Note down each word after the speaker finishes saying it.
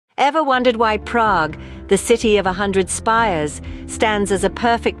Ever wondered why Prague, the city of 100 spires, stands as a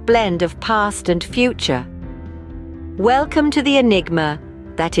perfect blend of past and future? Welcome to the enigma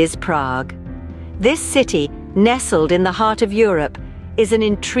that is Prague. This city, nestled in the heart of Europe, is an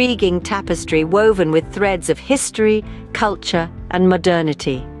intriguing tapestry woven with threads of history, culture, and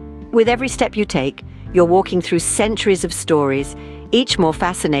modernity. With every step you take, you're walking through centuries of stories, each more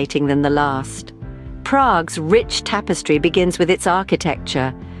fascinating than the last. Prague's rich tapestry begins with its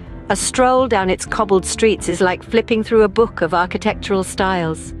architecture. A stroll down its cobbled streets is like flipping through a book of architectural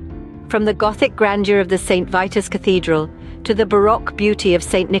styles. From the Gothic grandeur of the St. Vitus Cathedral to the Baroque beauty of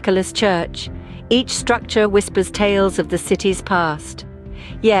St. Nicholas Church, each structure whispers tales of the city's past.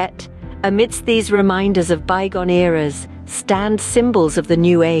 Yet, amidst these reminders of bygone eras, stand symbols of the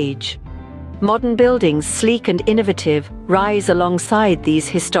new age. Modern buildings, sleek and innovative, rise alongside these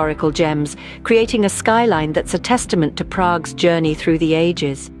historical gems, creating a skyline that's a testament to Prague's journey through the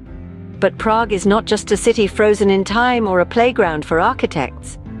ages. But Prague is not just a city frozen in time or a playground for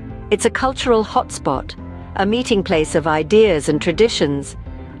architects. It's a cultural hotspot, a meeting place of ideas and traditions.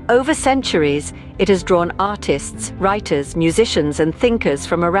 Over centuries, it has drawn artists, writers, musicians, and thinkers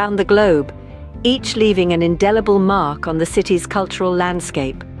from around the globe, each leaving an indelible mark on the city's cultural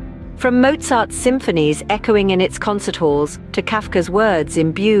landscape. From Mozart's symphonies echoing in its concert halls to Kafka's words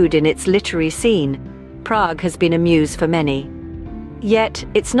imbued in its literary scene, Prague has been a muse for many. Yet,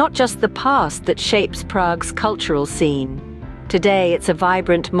 it's not just the past that shapes Prague's cultural scene. Today, it's a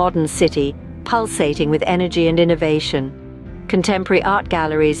vibrant modern city, pulsating with energy and innovation. Contemporary art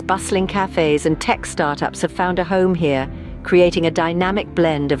galleries, bustling cafes, and tech startups have found a home here, creating a dynamic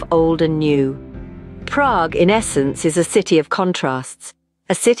blend of old and new. Prague, in essence, is a city of contrasts.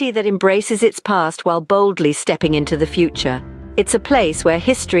 A city that embraces its past while boldly stepping into the future. It's a place where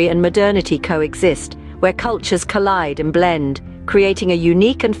history and modernity coexist, where cultures collide and blend, creating a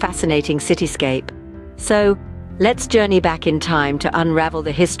unique and fascinating cityscape. So, let's journey back in time to unravel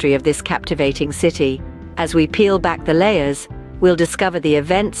the history of this captivating city. As we peel back the layers, we'll discover the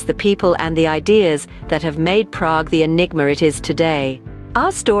events, the people, and the ideas that have made Prague the enigma it is today.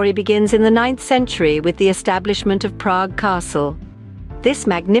 Our story begins in the 9th century with the establishment of Prague Castle. This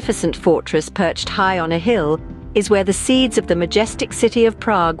magnificent fortress, perched high on a hill, is where the seeds of the majestic city of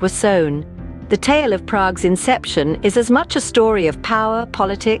Prague were sown. The tale of Prague's inception is as much a story of power,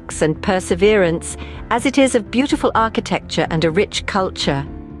 politics, and perseverance as it is of beautiful architecture and a rich culture.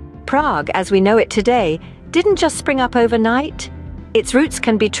 Prague, as we know it today, didn't just spring up overnight. Its roots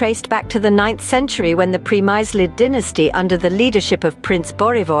can be traced back to the 9th century when the Přemyslid dynasty, under the leadership of Prince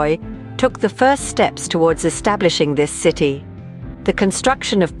Bořivoj, took the first steps towards establishing this city. The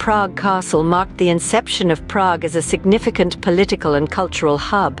construction of Prague Castle marked the inception of Prague as a significant political and cultural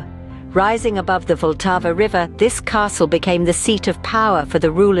hub. Rising above the Vltava River, this castle became the seat of power for the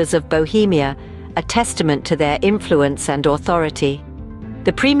rulers of Bohemia, a testament to their influence and authority.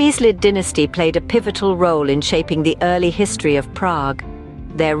 The Přemyslid dynasty played a pivotal role in shaping the early history of Prague.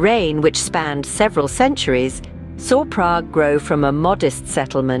 Their reign, which spanned several centuries, saw Prague grow from a modest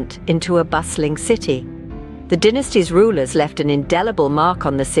settlement into a bustling city. The dynasty's rulers left an indelible mark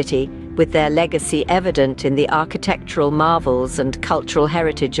on the city, with their legacy evident in the architectural marvels and cultural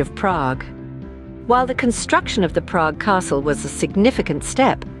heritage of Prague. While the construction of the Prague Castle was a significant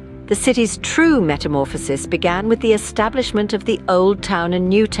step, the city's true metamorphosis began with the establishment of the Old Town and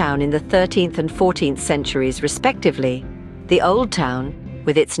New Town in the 13th and 14th centuries, respectively. The Old Town,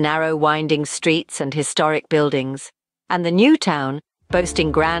 with its narrow winding streets and historic buildings, and the New Town,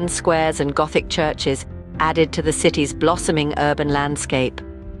 boasting grand squares and Gothic churches, added to the city's blossoming urban landscape.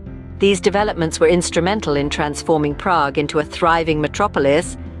 These developments were instrumental in transforming Prague into a thriving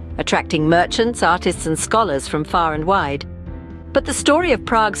metropolis, attracting merchants, artists, and scholars from far and wide. But the story of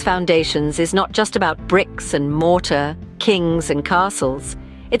Prague's foundations is not just about bricks and mortar, kings and castles.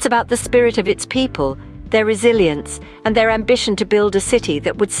 It's about the spirit of its people, their resilience, and their ambition to build a city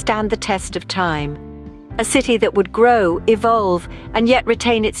that would stand the test of time. A city that would grow, evolve, and yet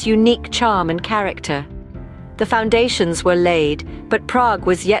retain its unique charm and character. The foundations were laid, but Prague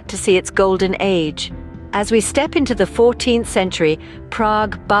was yet to see its golden age. As we step into the 14th century,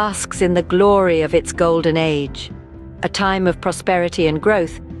 Prague basks in the glory of its golden age. A time of prosperity and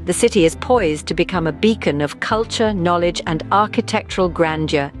growth, the city is poised to become a beacon of culture, knowledge, and architectural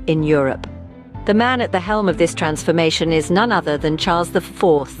grandeur in Europe. The man at the helm of this transformation is none other than Charles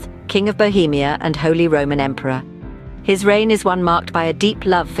IV, King of Bohemia and Holy Roman Emperor. His reign is one marked by a deep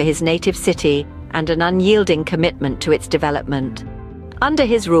love for his native city and an unyielding commitment to its development. Under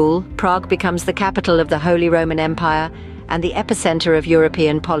his rule, Prague becomes the capital of the Holy Roman Empire and the epicenter of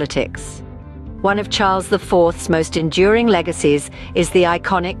European politics. One of Charles IV's most enduring legacies is the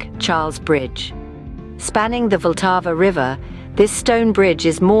iconic Charles Bridge. Spanning the Vltava River, this stone bridge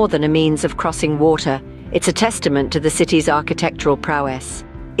is more than a means of crossing water. It's a testament to the city's architectural prowess.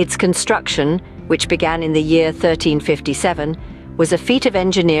 Its construction, which began in the year 1357, was a feat of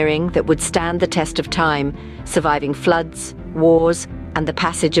engineering that would stand the test of time, surviving floods, wars, and the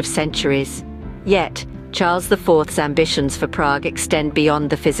passage of centuries. Yet, Charles IV's ambitions for Prague extend beyond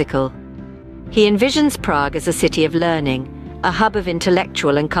the physical. He envisions Prague as a city of learning, a hub of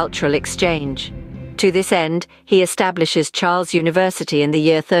intellectual and cultural exchange. To this end, he establishes Charles University in the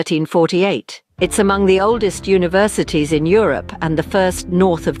year 1348. It's among the oldest universities in Europe and the first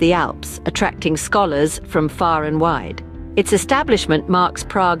north of the Alps, attracting scholars from far and wide. Its establishment marks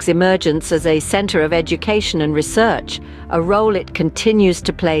Prague's emergence as a center of education and research, a role it continues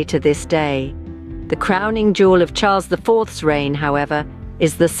to play to this day. The crowning jewel of Charles IV's reign, however,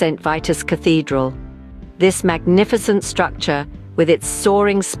 is the St. Vitus Cathedral. This magnificent structure, with its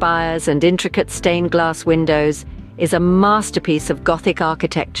soaring spires and intricate stained glass windows, is a masterpiece of Gothic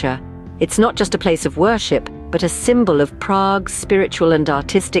architecture. It's not just a place of worship, but a symbol of Prague's spiritual and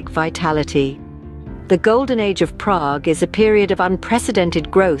artistic vitality. The Golden Age of Prague is a period of unprecedented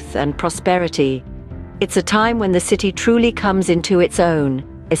growth and prosperity. It's a time when the city truly comes into its own,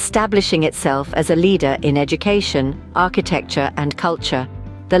 establishing itself as a leader in education, architecture, and culture.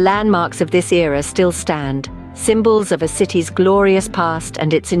 The landmarks of this era still stand, symbols of a city's glorious past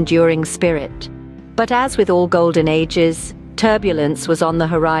and its enduring spirit. But as with all golden ages, turbulence was on the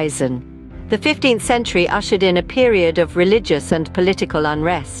horizon. The 15th century ushered in a period of religious and political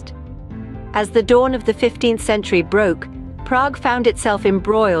unrest. As the dawn of the 15th century broke, Prague found itself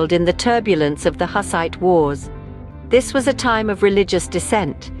embroiled in the turbulence of the Hussite Wars. This was a time of religious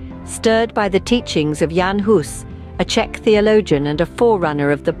dissent, stirred by the teachings of Jan Hus, a Czech theologian and a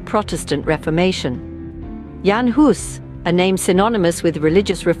forerunner of the Protestant Reformation. Jan Hus, a name synonymous with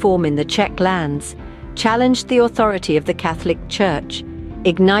religious reform in the Czech lands, challenged the authority of the Catholic Church,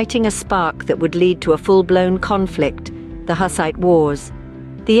 igniting a spark that would lead to a full-blown conflict, the Hussite Wars.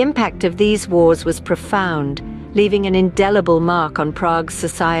 The impact of these wars was profound, leaving an indelible mark on Prague's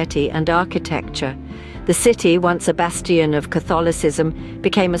society and architecture. The city, once a bastion of Catholicism,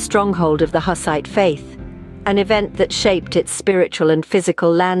 became a stronghold of the Hussite faith, an event that shaped its spiritual and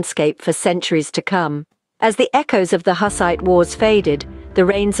physical landscape for centuries to come. As the echoes of the Hussite Wars faded, the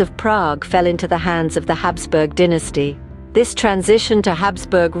reins of Prague fell into the hands of the Habsburg dynasty. This transition to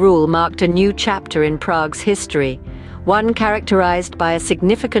Habsburg rule marked a new chapter in Prague's history, one characterized by a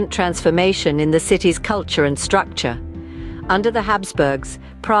significant transformation in the city's culture and structure. Under the Habsburgs,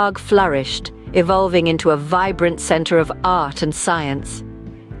 Prague flourished, evolving into a vibrant center of art and science.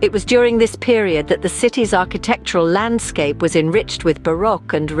 It was during this period that the city's architectural landscape was enriched with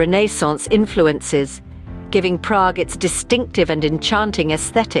Baroque and Renaissance influences, giving Prague its distinctive and enchanting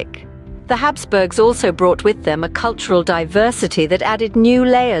aesthetic. The Habsburgs also brought with them a cultural diversity that added new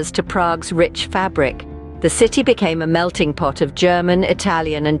layers to Prague's rich fabric. The city became a melting pot of German,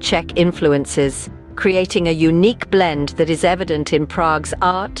 Italian, and Czech influences, creating a unique blend that is evident in Prague's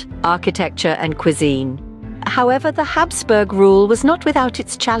art, architecture, and cuisine. However, the Habsburg rule was not without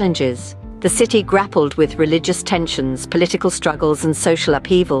its challenges. The city grappled with religious tensions, political struggles, and social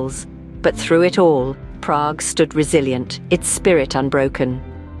upheavals. But through it all, Prague stood resilient, its spirit unbroken.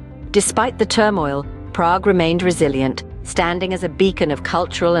 Despite the turmoil, Prague remained resilient, standing as a beacon of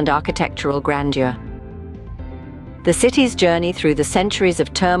cultural and architectural grandeur. The city's journey through the centuries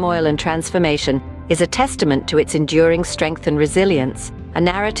of turmoil and transformation is a testament to its enduring strength and resilience, a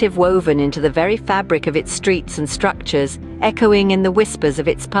narrative woven into the very fabric of its streets and structures, echoing in the whispers of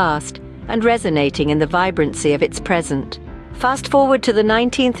its past and resonating in the vibrancy of its present. Fast forward to the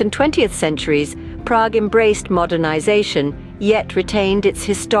 19th and 20th centuries, Prague embraced modernization, yet retained its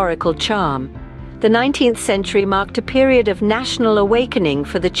historical charm. The 19th century marked a period of national awakening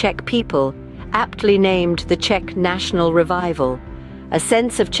for the Czech people, aptly named the Czech National Revival. A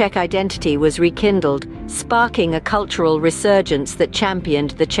sense of Czech identity was rekindled, sparking a cultural resurgence that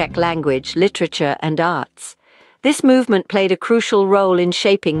championed the Czech language, literature, and arts. This movement played a crucial role in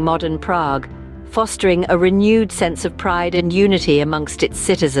shaping modern Prague, fostering a renewed sense of pride and unity amongst its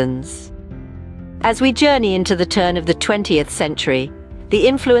citizens. As we journey into the turn of the 20th century, the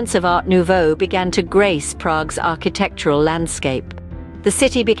influence of Art Nouveau began to grace Prague's architectural landscape. The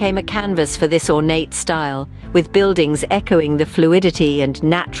city became a canvas for this ornate style, with buildings echoing the fluidity and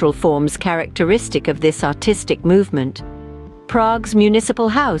natural forms characteristic of this artistic movement. Prague's Municipal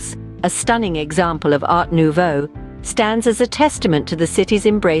House, a stunning example of Art Nouveau, stands as a testament to the city's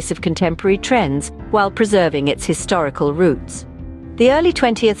embrace of contemporary trends while preserving its historical roots. The early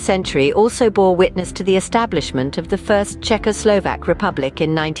 20th century also bore witness to the establishment of the first Czechoslovak Republic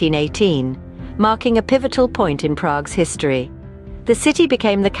in 1918, marking a pivotal point in Prague's history. The city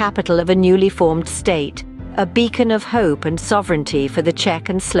became the capital of a newly formed state, a beacon of hope and sovereignty for the Czech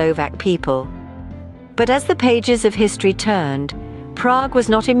and Slovak people. But as the pages of history turned, Prague was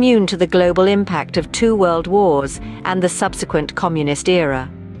not immune to the global impact of two world wars and the subsequent communist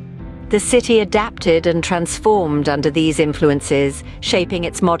era. The city adapted and transformed under these influences, shaping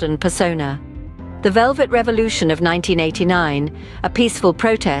its modern persona. The Velvet Revolution of 1989, a peaceful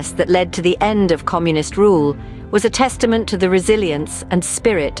protest that led to the end of communist rule, was a testament to the resilience and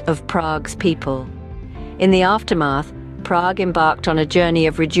spirit of Prague's people. In the aftermath, Prague embarked on a journey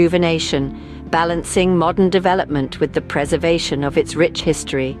of rejuvenation, balancing modern development with the preservation of its rich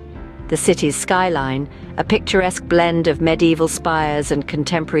history. The city's skyline, a picturesque blend of medieval spires and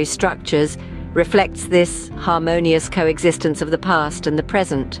contemporary structures, reflects this harmonious coexistence of the past and the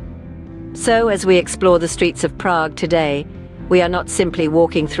present. So, as we explore the streets of Prague today, we are not simply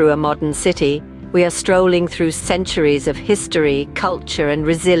walking through a modern city, we are strolling through centuries of history, culture, and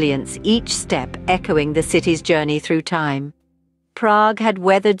resilience, each step echoing the city's journey through time. Prague had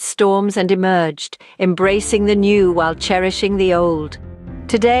weathered storms and emerged, embracing the new while cherishing the old.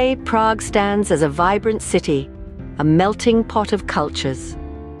 Today, Prague stands as a vibrant city, a melting pot of cultures.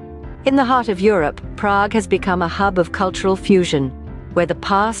 In the heart of Europe, Prague has become a hub of cultural fusion, where the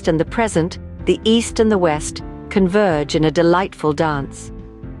past and the present, the East and the West, converge in a delightful dance.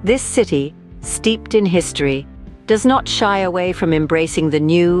 This city, steeped in history, does not shy away from embracing the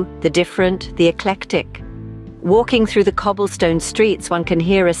new, the different, the eclectic. Walking through the cobblestone streets, one can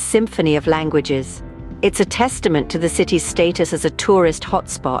hear a symphony of languages. It's a testament to the city's status as a tourist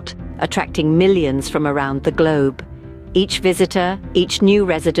hotspot, attracting millions from around the globe. Each visitor, each new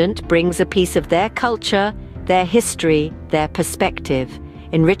resident brings a piece of their culture, their history, their perspective,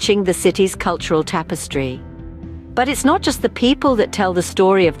 enriching the city's cultural tapestry. But it's not just the people that tell the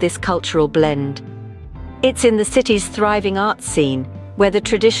story of this cultural blend. It's in the city's thriving art scene, where the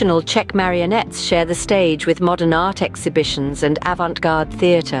traditional Czech marionettes share the stage with modern art exhibitions and avant-garde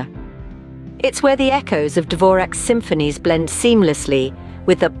theatre. It's where the echoes of Dvorak's symphonies blend seamlessly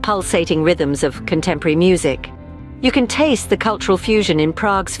with the pulsating rhythms of contemporary music. You can taste the cultural fusion in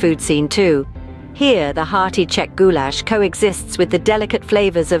Prague's food scene too. Here, the hearty Czech goulash coexists with the delicate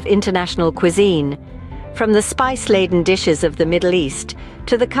flavors of international cuisine, from the spice-laden dishes of the Middle East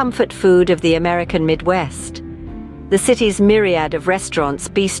to the comfort food of the American Midwest. The city's myriad of restaurants,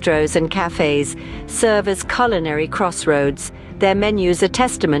 bistros, and cafes serve as culinary crossroads, their menus a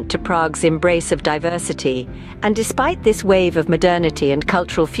testament to Prague's embrace of diversity. And despite this wave of modernity and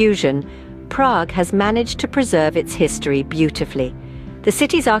cultural fusion, Prague has managed to preserve its history beautifully. The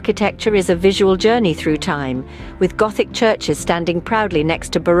city's architecture is a visual journey through time, with Gothic churches standing proudly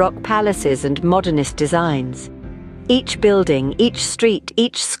next to Baroque palaces and modernist designs. Each building, each street,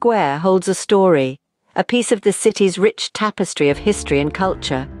 each square holds a story, a piece of the city's rich tapestry of history and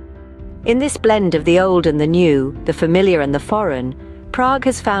culture. In this blend of the old and the new, the familiar and the foreign, Prague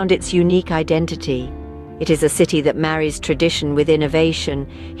has found its unique identity. It is a city that marries tradition with innovation,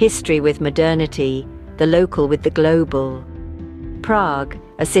 history with modernity, the local with the global. Prague,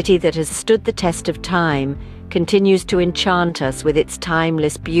 a city that has stood the test of time, continues to enchant us with its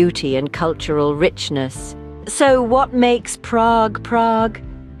timeless beauty and cultural richness. So what makes Prague Prague?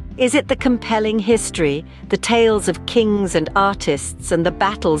 Is it the compelling history, the tales of kings and artists and the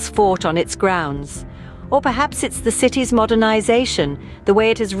battles fought on its grounds? Or perhaps it's the city's modernization, the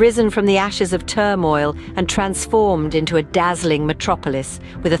way it has risen from the ashes of turmoil and transformed into a dazzling metropolis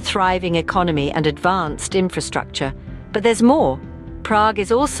with a thriving economy and advanced infrastructure. But there's more. Prague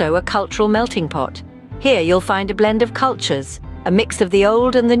is also a cultural melting pot. Here you'll find a blend of cultures, a mix of the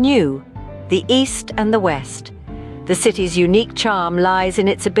old and the new, the East and the West. The city's unique charm lies in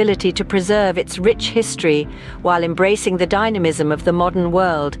its ability to preserve its rich history while embracing the dynamism of the modern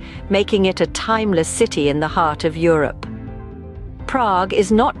world, making it a timeless city in the heart of Europe. Prague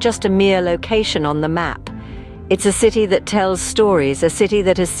is not just a mere location on the map. It's a city that tells stories, a city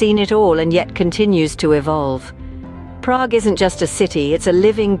that has seen it all and yet continues to evolve. Prague isn't just a city, it's a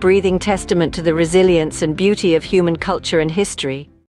living, breathing testament to the resilience and beauty of human culture and history.